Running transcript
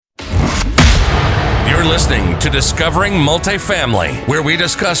You're listening to Discovering Multifamily, where we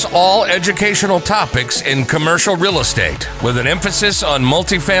discuss all educational topics in commercial real estate with an emphasis on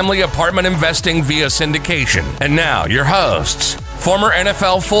multifamily apartment investing via syndication. And now, your hosts, former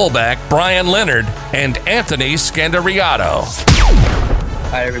NFL fullback Brian Leonard and Anthony Scandariato.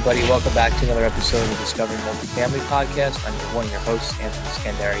 Hi, everybody. Welcome back to another episode of the Discovering Multifamily podcast. I'm one of your hosts, Anthony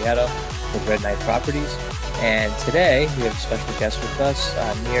Scandariato with Red Knight Properties. And today we have a special guest with us,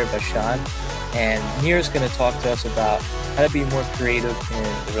 Nir Bashan. And Nir is going to talk to us about how to be more creative in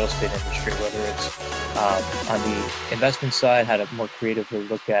the real estate industry, whether it's on the investment side, how to more creatively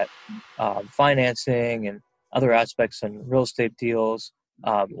look at financing and other aspects in real estate deals,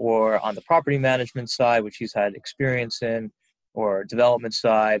 or on the property management side, which he's had experience in, or development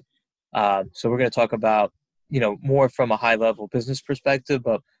side. So we're going to talk about, more from a high level business perspective,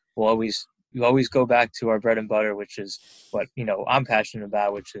 but we always go back to our bread and butter, which is what, I'm passionate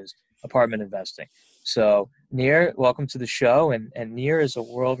about, which is apartment investing. So Nir, welcome to the show. And Nir is a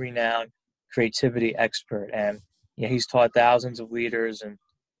world-renowned creativity expert. And he's taught thousands of leaders and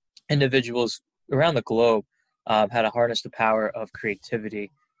individuals around the globe how to harness the power of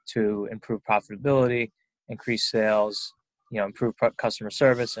creativity to improve profitability, increase sales, improve customer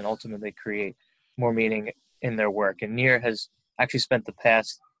service, and ultimately create more meaning in their work. And Nir has actually spent the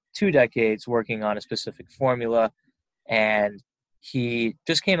past 2 decades working on a specific formula, and he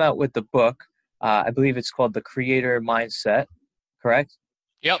just came out with the book. I believe it's called The Creator Mindset, correct?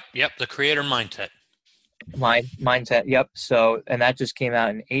 Yep. The Creator Mindset. Mindset, yep. So, and that just came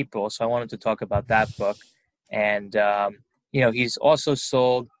out in April. So I wanted to talk about that book. And, he's also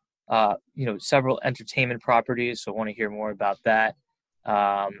sold, several entertainment properties. So I want to hear more about that.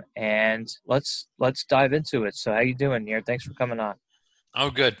 And let's dive into it. So how you doing, Nir? Thanks for coming on. Oh,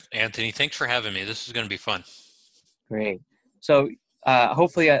 good, Anthony. Thanks for having me. This is going to be fun. Great. So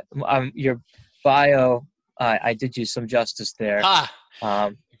hopefully your bio, I did you some justice there.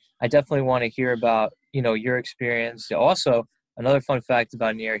 I definitely want to hear about, your experience. Also, another fun fact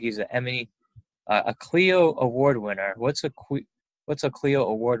about Nir, he's a Clio Award winner. What's a Clio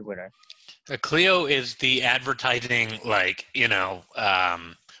Award winner? A Clio is the advertising,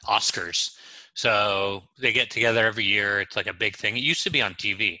 Oscars. So they get together every year. It's like a big thing. It used to be on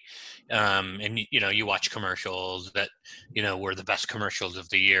TV. And you watch commercials that, were the best commercials of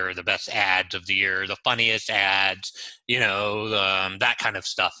the year, the best ads of the year, the funniest ads, that kind of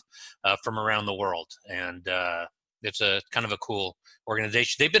stuff from around the world. And it's a kind of a cool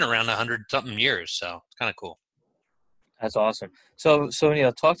organization. They've been around 100-something years, so it's kind of cool. That's awesome. So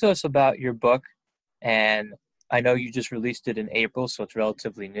talk to us about your book. And I know you just released it in April, so it's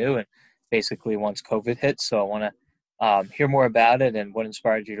relatively new and basically once COVID hit. So I want to hear more about it and what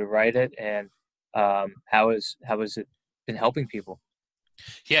inspired you to write it, and how has it been helping people?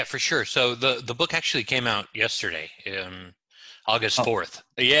 Yeah, for sure. So the book actually came out yesterday, August 4th.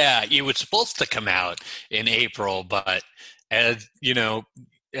 Yeah, it was supposed to come out in April, but as you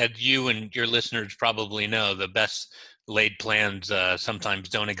and your listeners probably know, the best laid plans sometimes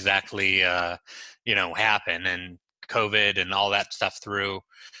don't exactly happen, and COVID and all that stuff threw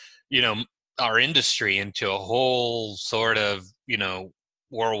our industry into a whole sort of,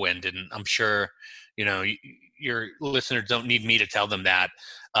 whirlwind. And I'm sure, your listeners don't need me to tell them that.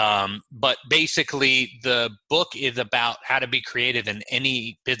 But basically the book is about how to be creative in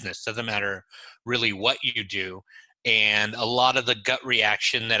any business. Doesn't matter really what you do. And a lot of the gut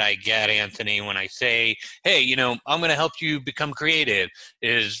reaction that I get, Anthony, when I say, hey, I'm going to help you become creative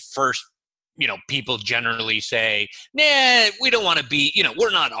is first, people generally say, nah, we don't want to be,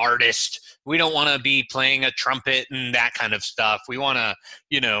 we're not artists. We don't want to be playing a trumpet and that kind of stuff. We want to,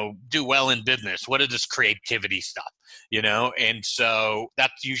 do well in business. What is this creativity stuff? And so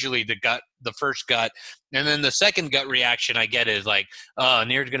that's usually the first gut. And then the second gut reaction I get is like,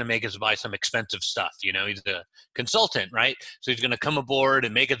 Nir's going to make us buy some expensive stuff. He's a consultant, right? So he's going to come aboard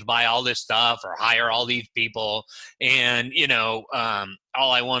and make us buy all this stuff or hire all these people. And,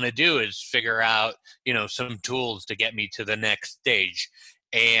 all I want to do is figure out, some tools to get me to the next stage.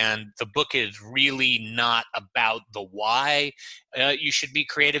 And the book is really not about the why you should be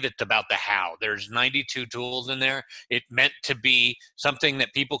creative. It's about the how. There's 92 tools in there. It's meant to be something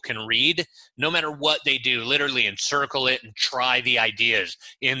that people can read no matter what they do, literally encircle it and try the ideas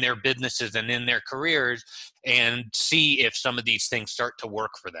in their businesses and in their careers and see if some of these things start to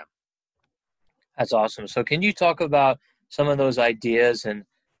work for them. That's awesome. So can you talk about some of those ideas? And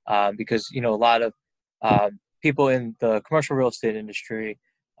because, a lot of people in the commercial real estate industry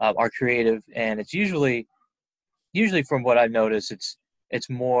are creative, and it's usually from what I've noticed, it's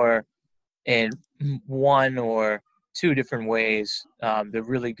more in one or two different ways. They're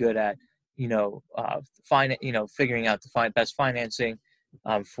really good at figuring out the best financing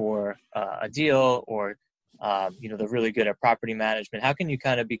for a deal, or they're really good at property management. How can you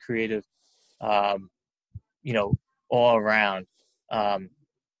kind of be creative, all around?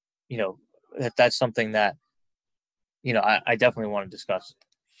 That's something that I definitely want to discuss.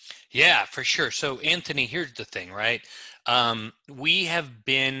 Yeah, for sure. So, Anthony, here's the thing, right? We have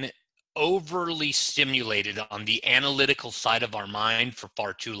been overly stimulated on the analytical side of our mind for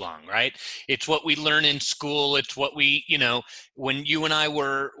far too long, right? It's what we learn in school. It's what we, when you and I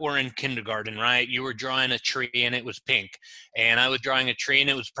were in kindergarten, right? You were drawing a tree and it was pink, and I was drawing a tree and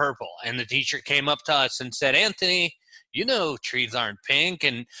it was purple. And the teacher came up to us and said, Anthony, trees aren't pink.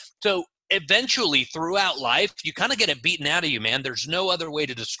 And so eventually throughout life, you kind of get it beaten out of you, man. There's no other way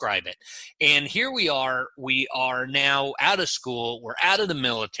to describe it. And here we are now out of school, we're out of the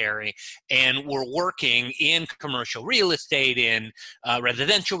military, and we're working in commercial real estate, in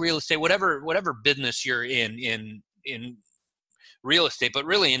residential real estate, whatever business you're in real estate, but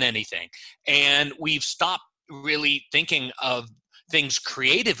really in anything. And we've stopped really thinking of things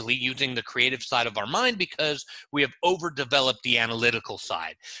creatively, using the creative side of our mind, because we have overdeveloped the analytical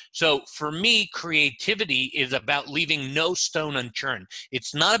side. So for me, creativity is about leaving no stone unturned.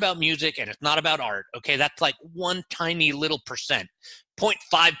 It's not about music and it's not about art. Okay, that's like one tiny little percent.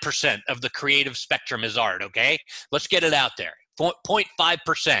 0.5% of the creative spectrum is art. Okay, let's get it out there.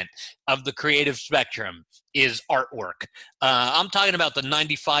 0.5% of the creative spectrum is artwork. I'm talking about the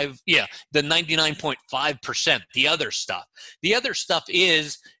 99.5%, the other stuff. The other stuff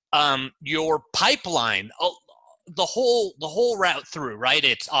is your pipeline, the whole route through, right?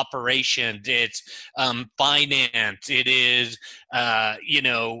 It's operations, it's finance, it is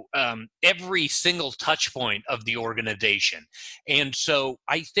every single touch point of the organization. And so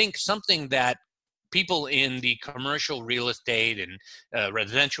I think something that people in the commercial real estate and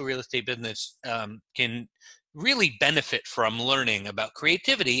residential real estate business can really benefit from learning about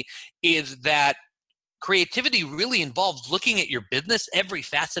creativity is that creativity really involves looking at your business, every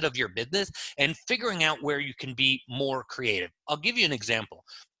facet of your business, and figuring out where you can be more creative. I'll give you an example.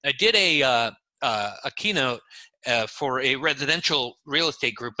 I did a keynote for a residential real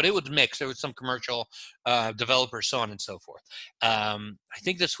estate group, but it was mixed. There was some commercial developers, so on and so forth. I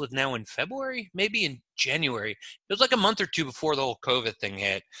think this was now in February, maybe in January. It was like a month or two before the whole COVID thing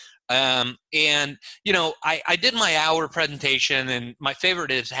hit. I did my hour presentation, and my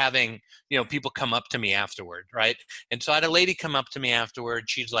favorite is having, people come up to me afterward, right? And so I had a lady come up to me afterward.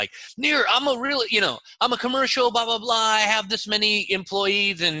 She's like, Nir, I'm a commercial, blah, blah, blah. I have this many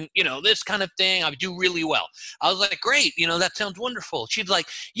employees and, this kind of thing. I do really well. I was like, great. That sounds wonderful. She's like,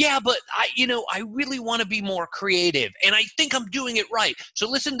 yeah, but I really want to be more creative, and I think I'm doing it right. So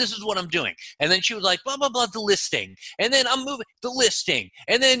listen, this is what I'm doing. And then she was like, blah, blah, blah, the listing. And then I'm moving the listing.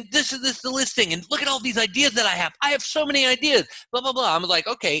 And then this is the listing. And look at all these ideas that I have. I have so many ideas, blah, blah, blah. I'm like,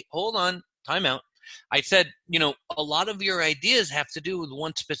 okay, hold on, time out. I said, a lot of your ideas have to do with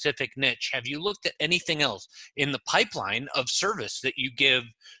one specific niche. Have you looked at anything else in the pipeline of service that you give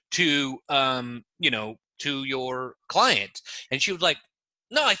to, to your clients? And she was like,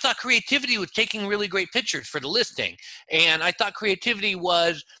 no, I thought creativity was taking really great pictures for the listing. And I thought creativity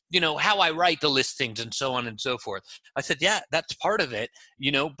was, how I write the listings and so on and so forth. I said, yeah, that's part of it,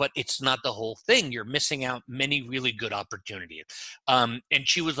 but it's not the whole thing. You're missing out many really good opportunities. And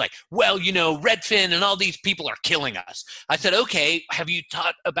she was like, well, Redfin and all these people are killing us. I said, okay, have you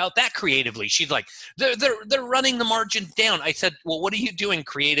thought about that creatively? She's like, they're running the margins down. I said, well, what are you doing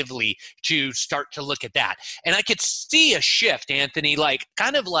creatively to start to look at that? And I could see a shift, Anthony,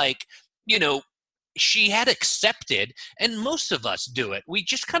 she had accepted, and most of us do it. We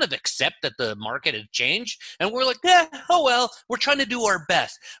just kind of accept that the market has changed, and we're like, oh well, we're trying to do our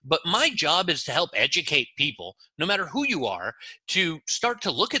best. But my job is to help educate people, no matter who you are, to start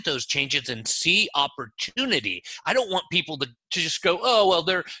to look at those changes and see opportunity. I don't want people to just go, oh, well,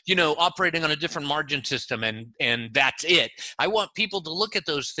 they're, operating on a different margin system and that's it. I want people to look at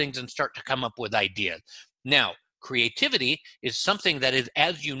those things and start to come up with ideas. Now, creativity is something that is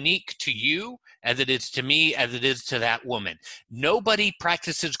as unique to you as it is to me, as it is to that woman. Nobody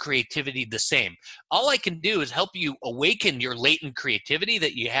practices creativity the same. All I can do is help you awaken your latent creativity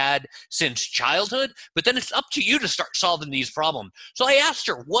that you had since childhood, but then it's up to you to start solving these problems. So I asked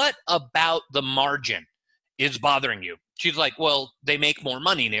her, what about the margin is bothering you? She's like, well, they make more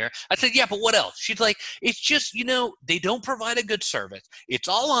money there. I said, yeah, but what else? She's like, it's just, they don't provide a good service. It's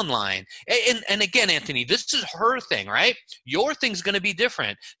all online. And again, Anthony, this is her thing, right? Your thing's going to be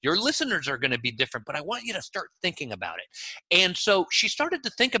different. Your listeners are going to be different, but I want you to start thinking about it. And so she started to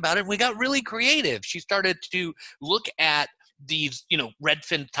think about it, and we got really creative. She started to look at these,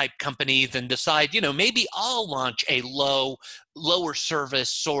 Redfin type companies and decide, maybe I'll launch a lower service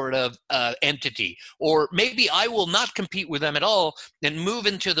sort of entity, or maybe I will not compete with them at all and move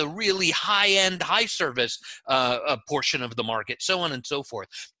into the really high-end, high service portion of the market, so on and so forth.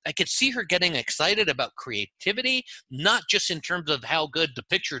 I could see her getting excited about creativity, not just in terms of how good the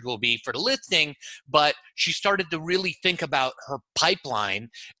pictures will be for the listing, but she started to really think about her pipeline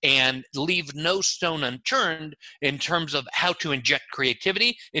and leave no stone unturned in terms of how to inject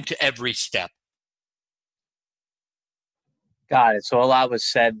creativity into every step. Got it. So a lot was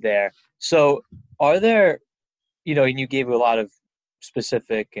said there. So are there, and you gave a lot of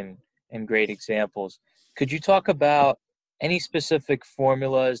specific and great examples. Could you talk about any specific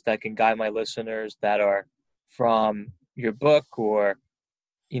formulas that can guide my listeners that are from your book, or,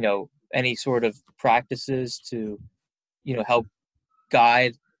 any sort of practices to, help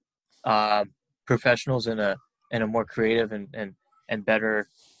guide professionals in a more creative and better,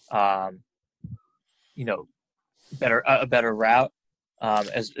 a better route?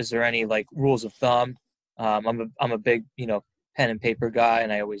 Is there any like rules of thumb? I'm a big, pen and paper guy,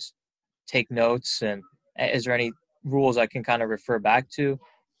 and I always take notes. And is there any rules I can kind of refer back to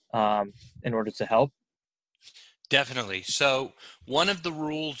in order to help? Definitely. So one of the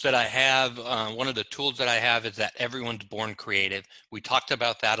rules that I have, one of the tools that I have is that everyone's born creative. We talked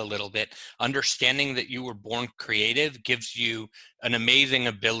about that a little bit. Understanding that you were born creative gives you an amazing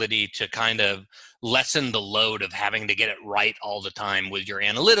ability to kind of lessen the load of having to get it right all the time with your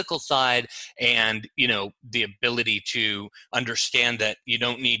analytical side, and the ability to understand that you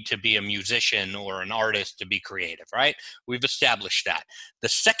don't need to be a musician or an artist to be creative, right? We've established that. The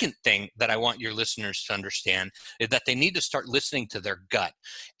second thing that I want your listeners to understand is that they need to start listening to their gut.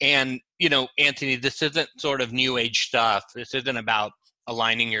 And Anthony, this isn't sort of new age stuff. This isn't about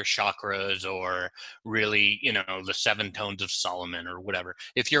aligning your chakras or really, the 7 tones of Solomon or whatever.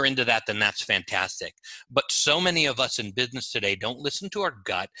 If you're into that, then that's fantastic. But so many of us in business today don't listen to our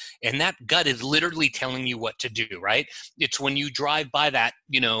gut, and that gut is literally telling you what to do, right? It's when you drive by that,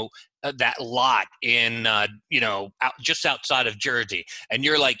 that lot in, just outside of Jersey, and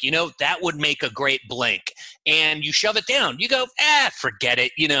you're like, that would make a great blank, and you shove it down. You go, forget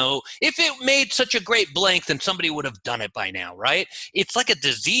it. If it made such a great blank, then somebody would have done it by now, right? It's like a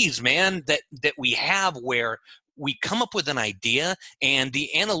disease, man, that we have, where we come up with an idea and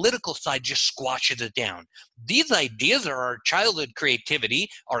the analytical side just squashes it down. These ideas are our childhood creativity,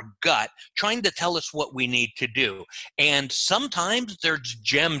 our gut, trying to tell us what we need to do. And sometimes there's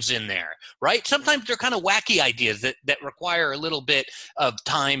gems in there, right? Sometimes they're kind of wacky ideas that require a little bit of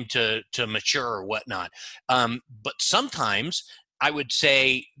time to mature or whatnot. But sometimes I would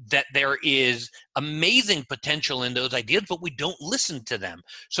say that there is amazing potential in those ideas, but we don't listen to them.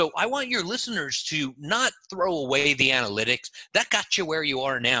 So I want your listeners to not throw away the analytics. That got you where you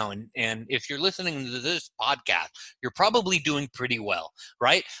are now. And if you're listening to this podcast, you're probably doing pretty well,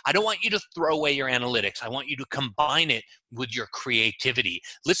 right? I don't want you to throw away your analytics. I want you to combine it with your creativity.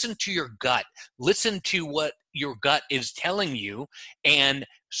 Listen to your gut. Listen to what your gut is telling you, and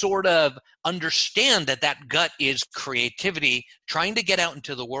sort of understand that gut is creativity trying to get out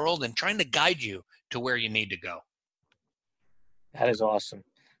into the world and trying to guide you to where you need to go. That is awesome.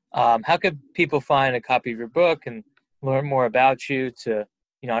 How could people find a copy of your book and learn more about you to,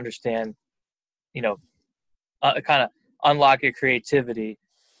 understand, kind of unlock your creativity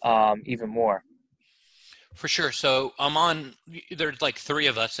even more? For sure. So there's like 3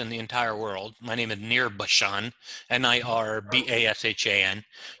 of us in the entire world. My name is Nir Bashan, Nirbashan.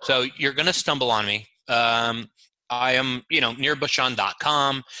 So you're going to stumble on me. I am,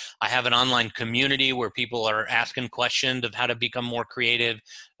 nirbashan.com. I have an online community where people are asking questions of how to become more creative.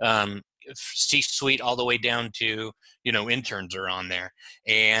 C-suite all the way down to, interns are on there.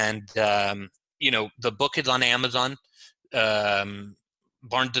 And, the book is on Amazon.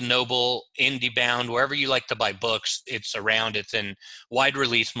 Barnes & Noble, IndieBound, wherever you like to buy books, it's around. It's in wide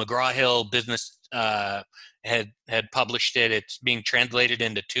release. McGraw-Hill Business had published it. It's being translated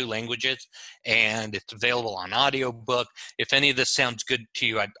into 2 languages, and it's available on audiobook. If any of this sounds good to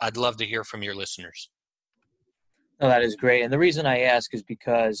you, I'd love to hear from your listeners. No, that is great. And the reason I ask is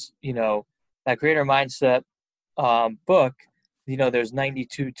because, that Creator Mindset book, there's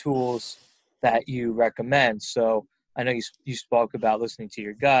 92 tools that you recommend. So I know you spoke about listening to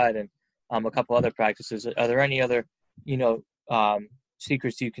your gut and a couple other practices. Are there any other,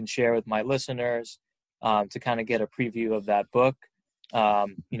 secrets you can share with my listeners to kind of get a preview of that book,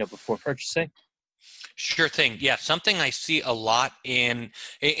 before purchasing? Sure thing. Yeah, something I see a lot and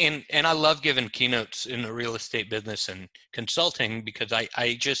I love giving keynotes in the real estate business and consulting because I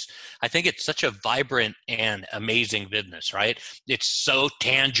think it's such a vibrant and amazing business, right? It's so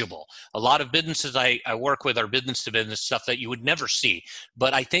tangible. A lot of businesses I work with are business to business stuff that you would never see.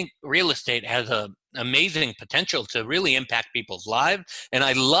 But I think real estate has a amazing potential to really impact people's lives. And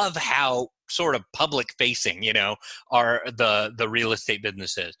I love how sort of public facing, are the real estate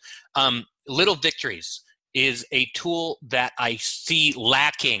businesses. Little victories is a tool that I see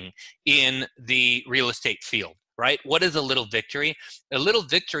lacking in the real estate field, right? What is a little victory? A little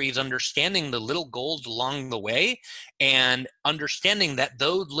victory is understanding the little goals along the way and understanding that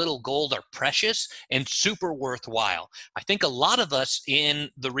those little goals are precious and super worthwhile. I think a lot of us in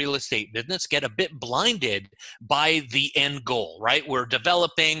the real estate business get a bit blinded by the end goal, right? We're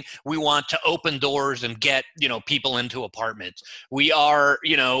developing, we want to open doors and get, people into apartments. We are,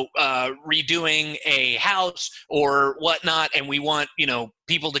 redoing a house or whatnot, and we want,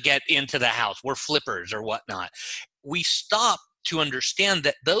 people to get into the house. We're flippers or whatnot. We stop to understand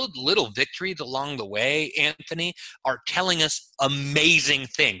that those little victories along the way, Anthony, are telling us amazing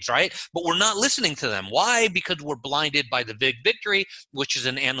things, right? But we're not listening to them. Why? Because we're blinded by the big victory, which is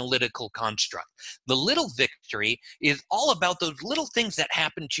an analytical construct. The little victory is all about those little things that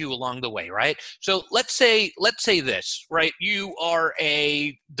happen to you along the way, right? So let's say this, right? You are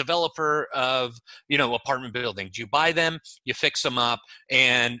a developer of, apartment buildings. You buy them, you fix them up,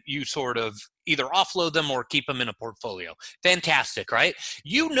 and you sort of either offload them or keep them in a portfolio. Fantastic, right?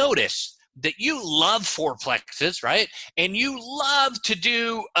 You notice that you love fourplexes, right? And you love to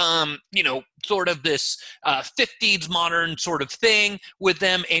do, sort of this 50s modern sort of thing with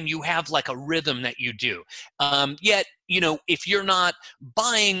them, and you have like a rhythm that you do. Yet, if you're not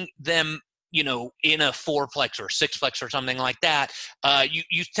buying them, in a fourplex or sixplex or something like that,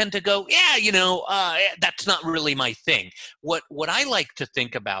 you tend to go, that's not really my thing. What I like to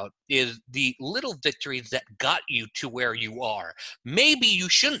think about is the little victories that got you to where you are. Maybe you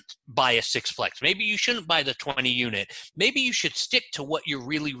shouldn't buy a sixplex. Maybe you shouldn't buy the 20 unit. Maybe you should stick to what you're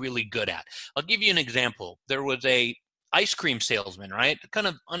really, really good at. I'll give you an example. There was a ice cream salesman, right? Kind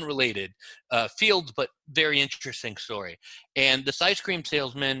of unrelated field, but very interesting story. And this ice cream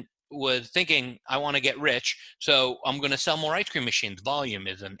salesman was thinking, I want to get rich, so I'm going to sell more ice cream machines. Volume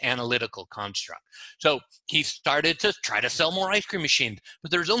is an analytical construct. So he started to try to sell more ice cream machines,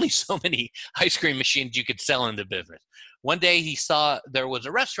 but there's only so many ice cream machines you could sell in the business. One day he saw there was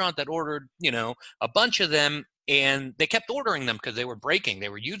a restaurant that ordered, a bunch of them, and they kept ordering them because they were breaking. They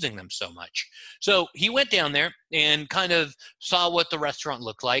were using them so much. So he went down there and kind of saw what the restaurant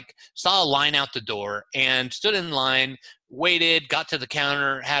looked like, saw a line out the door, and stood in line, waited, got to the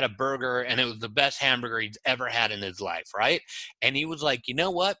counter, had a burger, and it was the best hamburger he'd ever had in his life, right? And he was like, you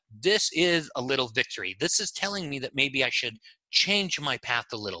know what? This is a little victory. This is telling me that maybe I should change my path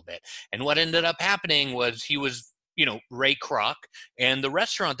a little bit. And what ended up happening was he was, Ray Kroc, and the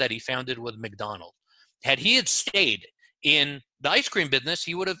restaurant that he founded was McDonald's. Had he had stayed in the ice cream business,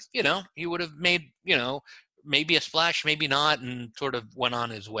 he would have made, maybe a splash, maybe not, and sort of went on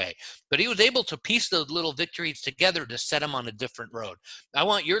his way. But he was able to piece those little victories together to set him on a different road. I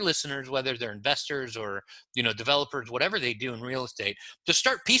want your listeners, whether they're investors or, developers, whatever they do in real estate, to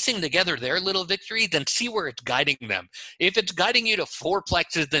start piecing together their little victories and see where it's guiding them. If it's guiding you to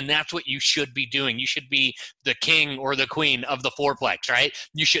fourplexes, then that's what you should be doing. You should be the king or the queen of the fourplex, right?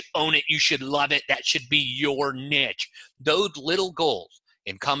 You should own it. You should love it. That should be your niche. Those little goals,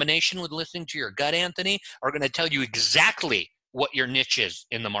 in combination with listening to your gut, Anthony, are going to tell you exactly what your niche is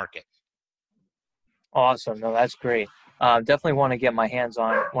in the market. Awesome. No, that's great. Definitely want to get my hands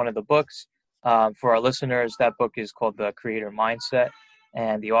on one of the books. For our listeners, that book is called The Creator Mindset,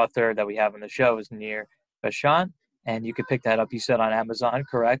 and the author that we have on the show is Nir Bashan, and you could pick that up, you said, on Amazon,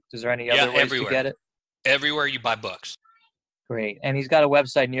 correct? Is there any other ways to get it? Everywhere you buy books. Great. And he's got a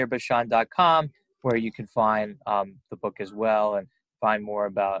website, nirbashan.com, where you can find the book as well and find more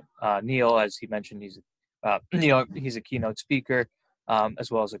about Neil. As he mentioned, he's a keynote speaker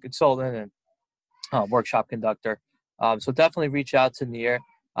as well as a consultant and workshop conductor. So definitely reach out to Nir.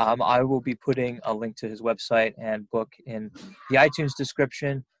 I will be putting a link to his website and book in the iTunes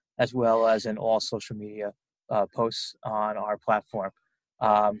description, as well as in all social media posts on our platform.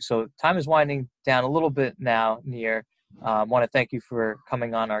 So time is winding down a little bit now, Nir. I want to thank you for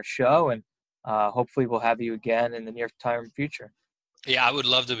coming on our show, and hopefully we'll have you again in the near time future. Yeah, I would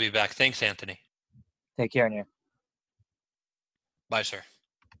love to be back. Thanks, Anthony. Take care, Nir. Bye, sir.